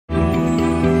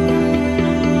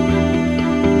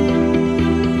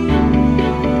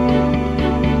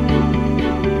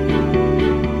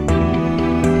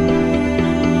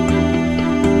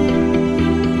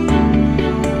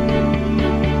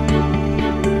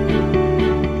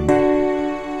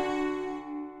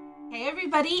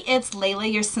everybody, it's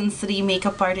Layla, your Sin City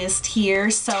makeup artist here.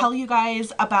 So tell you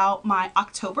guys about my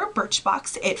October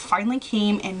Birchbox. It finally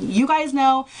came, and you guys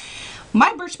know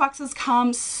my Birchboxes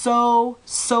come so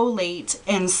late,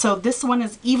 and so this one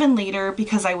is even later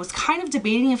because I was kind of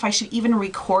debating if I should even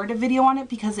record a video on it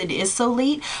because it is so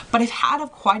late. But I've had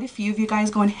quite a few of you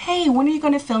guys going, hey, when are you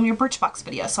going to film your Birchbox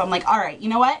video? So I'm like, alright, you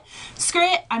know what? Screw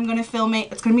it, I'm going to film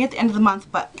it. It's going to be at the end of the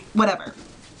month, but whatever.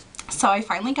 So I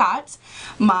finally got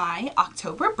my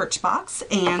October Birchbox,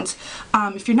 and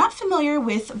if you're not familiar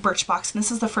with Birchbox and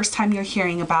this is the first time you're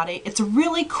hearing about it, it's a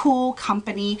really cool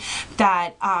company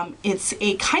that it's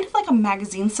a kind of like a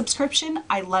magazine subscription.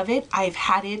 I love it. I've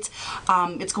had it.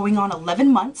 It's going on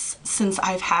 11 months since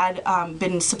I've had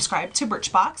been subscribed to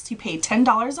Birchbox. You pay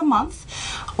 $10 a month,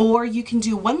 or you can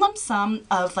do one lump sum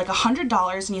of like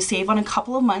 $100 and you save on a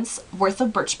couple of months worth of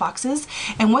Birchboxes.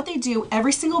 And what they do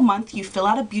every single month, you fill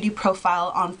out a beauty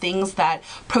profile on things that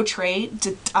portray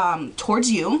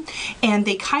towards you, and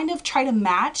they kind of try to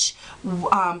match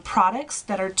products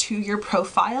that are to your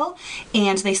profile,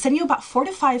 and they send you about 4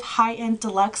 to 5 high-end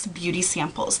deluxe beauty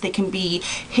samples. They can be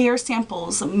hair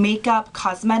samples, makeup,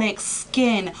 cosmetics,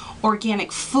 skin,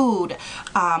 organic food,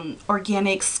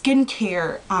 organic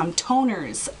skincare,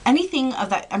 toners, anything of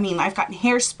that. I mean, I've gotten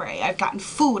hairspray, I've gotten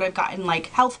food, I've gotten like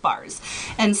health bars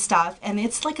and stuff, and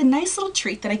it's like a nice little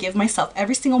treat that I give myself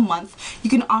every single month. You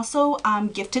can also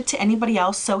gift it to anybody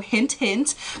else, so hint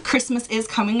hint, Christmas is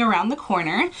coming around the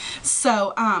corner.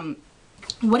 So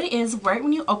what it is, right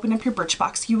when you open up your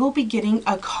Birchbox, you will be getting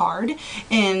a card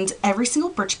in every single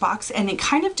Birchbox, and it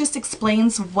kind of just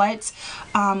explains what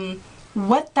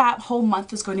that whole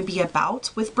month is going to be about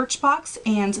with Birchbox.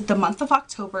 And the month of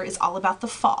October is all about the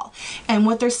fall, and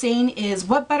what they're saying is,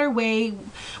 what better way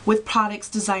with products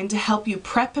designed to help you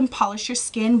prep and polish your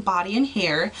skin, body, and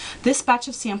hair. This batch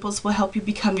of samples will help you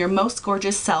become your most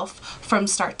gorgeous self from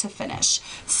start to finish.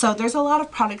 So there's a lot of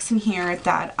products in here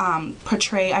that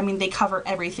portray, I mean, they cover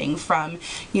everything from,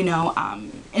 you know,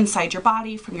 inside your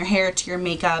body, from your hair to your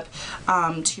makeup,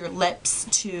 to your lips,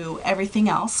 to everything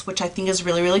else, which I think is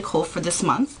really cool for this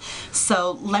month.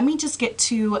 So let me just get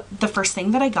to the first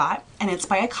thing that I got, and it's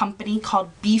by a company called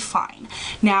Be Fine.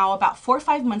 Now, about 4 or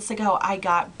 5 months ago, I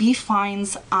got Be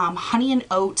Fine's honey and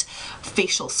oat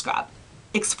facial scrub,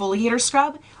 exfoliator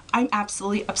scrub. I'm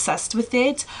absolutely obsessed with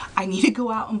it. I need to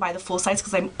go out and buy the full size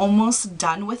because I'm almost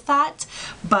done with that,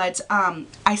 but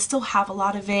I still have a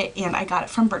lot of it, and I got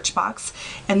it from Birchbox.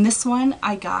 And this one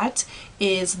I got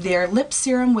is their lip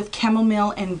serum with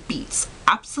chamomile and beets.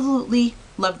 Absolutely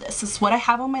love this. This is what I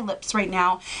have on my lips right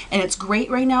now, and it's great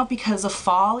right now because the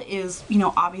fall is, you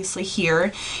know, obviously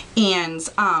here, and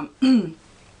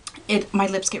my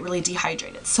lips get really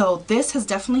dehydrated. So this has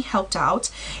definitely helped out.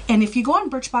 And if you go on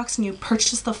Birchbox and you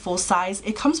purchase the full size,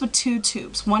 it comes with 2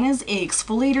 tubes. One is a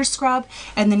exfoliator scrub,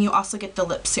 and then you also get the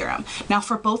lip serum. Now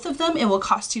for both of them, it will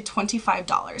cost you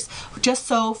 $25. Just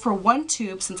so for one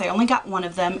tube, since I only got one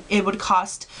of them, it would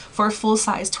cost for a full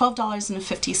size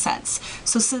 $12.50.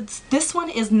 So since this one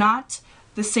is not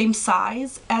the same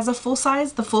size as a full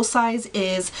size, the full size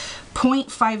is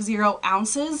 0.50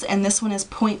 ounces and this one is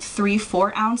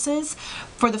 0.34 ounces.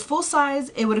 For the full size,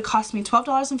 it would have cost me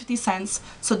 $12.50.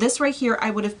 So this right here,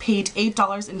 I would have paid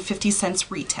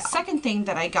 $8.50 retail. Second thing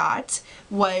that I got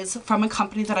was from a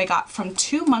company that I got from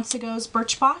 2 months ago's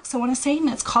Birchbox, I want to say, and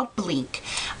it's called Blink.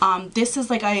 This is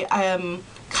like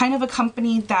kind of a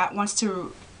company that wants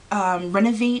to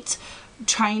renovate,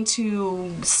 trying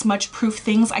to smudge proof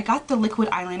things. I got the liquid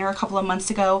eyeliner a couple of months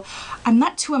ago. I'm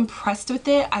not too impressed with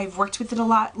it. I've worked with it a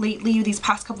lot lately. These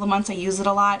past couple of months I use it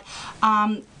a lot.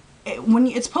 What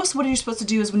you're supposed to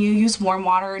do is when you use warm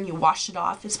water and you wash it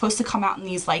off, it's supposed to come out in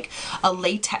these like a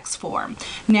latex form.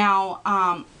 Now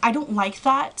I don't like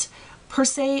that per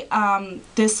se.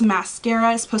 This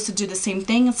mascara is supposed to do the same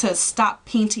thing. It says stop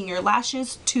painting your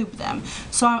lashes, tube them.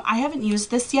 So I haven't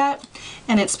used this yet,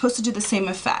 and it's supposed to do the same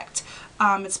effect.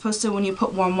 It's supposed to, when you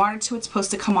put warm water to it, it's supposed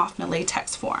to come off in a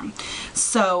latex form.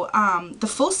 So the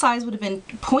full size would have been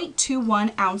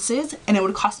 0.21 ounces, and it would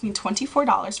have cost me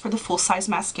 $24 for the full size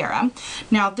mascara.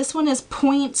 Now this one is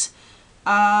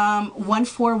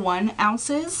 0.141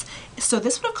 ounces, so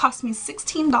this would have cost me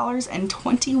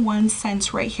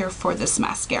 $16.21 right here for this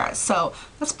mascara. So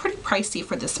that's pretty pricey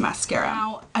for this mascara.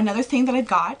 Now another thing that I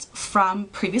got from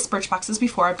previous Birchboxes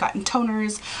before, I've gotten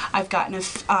toners, I've gotten a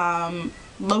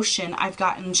lotion, I've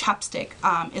gotten chapstick,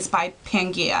 is by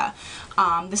Pangea.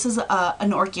 This is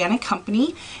an organic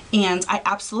company, and I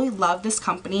absolutely love this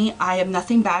company. I have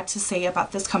nothing bad to say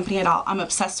about this company at all. I'm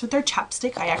obsessed with their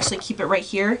chapstick. I actually keep it right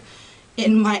here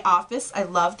in my office. I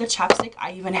love the chapstick.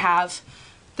 I even have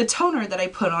the toner that I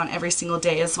put on every single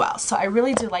day as well. So I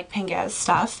really do like Pangaea's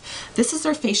stuff. This is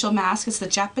their facial mask. It's the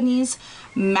Japanese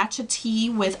matcha tea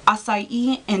with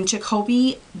acai and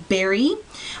Jacoby berry.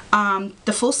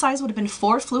 The full size would have been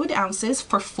 4 fluid ounces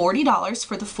for $40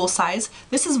 for the full size.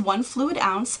 This is 1 fluid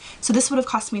ounce, so this would have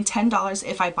cost me $10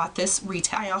 if I bought this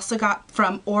retail. I also got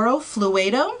from Oro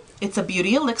Fluido. It's a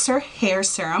beauty elixir hair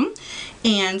serum,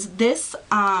 and this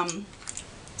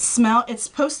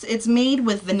it's made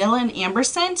with vanilla and amber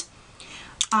scent.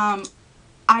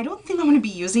 I don't think I'm going to be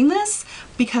using this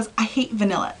because I hate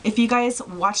vanilla. If you guys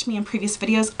watch me in previous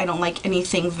videos, I don't like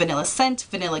anything vanilla scent,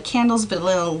 vanilla candles,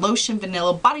 vanilla lotion,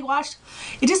 vanilla body wash.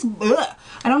 It just, ugh.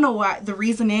 I don't know what the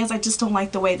reason is. I just don't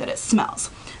like the way that it smells.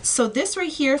 So this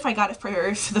right here, if I got it for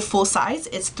the full size,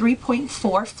 it's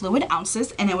 3.4 fluid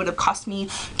ounces, and it would have cost me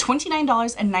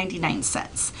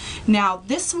 $29.99. Now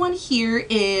this one here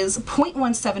is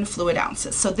 0.17 fluid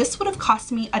ounces. So this would have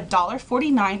cost me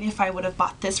 $1.49 if I would have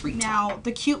bought this retail. Now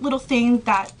the cute little thing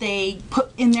that they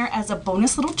put in there as a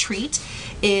bonus little treat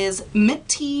is mint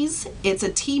teas. It's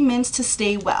a tea mint to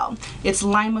stay well. It's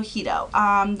lime mojito.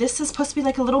 This is supposed to be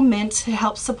like a little mint to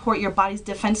help support your body's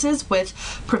defenses with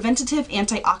preventative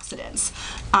antioxidants.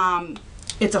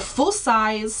 It's a full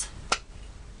size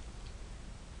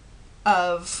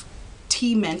of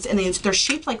tea mints, and they're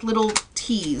shaped like little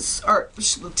teas, or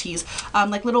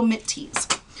like little mint teas.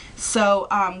 So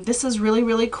this is really,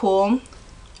 really cool.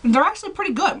 They're actually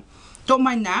pretty good. Don't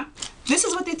mind that. This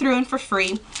is what they threw in for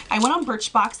free. I went on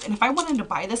BirchBox, and if I wanted to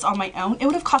buy this on my own, it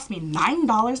would have cost me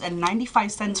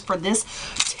 $9.95 for this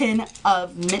tin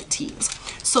of mint teas.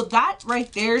 So that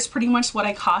right there is pretty much what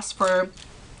I cost for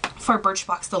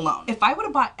BirchBox alone. If I would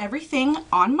have bought everything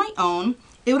on my own,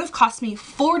 it would have cost me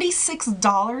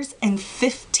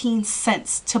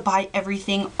 $46.15 to buy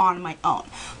everything on my own.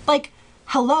 Like,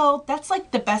 hello, that's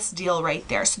like the best deal right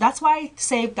there. So that's why I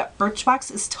say that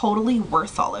BirchBox is totally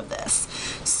worth all of this.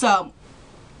 So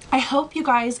I hope you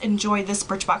guys enjoy this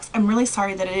BirchBox. I'm really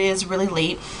sorry that it is really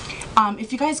late.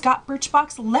 If you guys got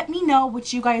BirchBox, let me know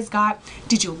what you guys got.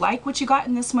 Did you like what you got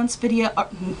in this month's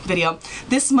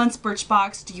this month's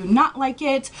BirchBox? Do you not like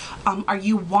it? Are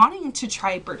you wanting to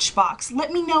try BirchBox?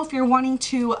 Let me know if you're wanting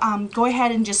to go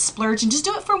ahead and just splurge and just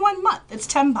do it for 1 month. It's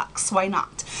 $10, why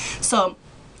not? So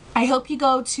I hope you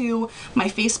go to my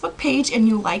Facebook page and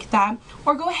you like that,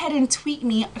 or go ahead and tweet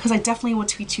me, because I definitely will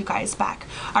tweet you guys back.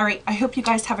 Alright, I hope you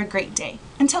guys have a great day.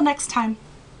 Until next time,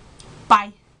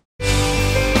 bye.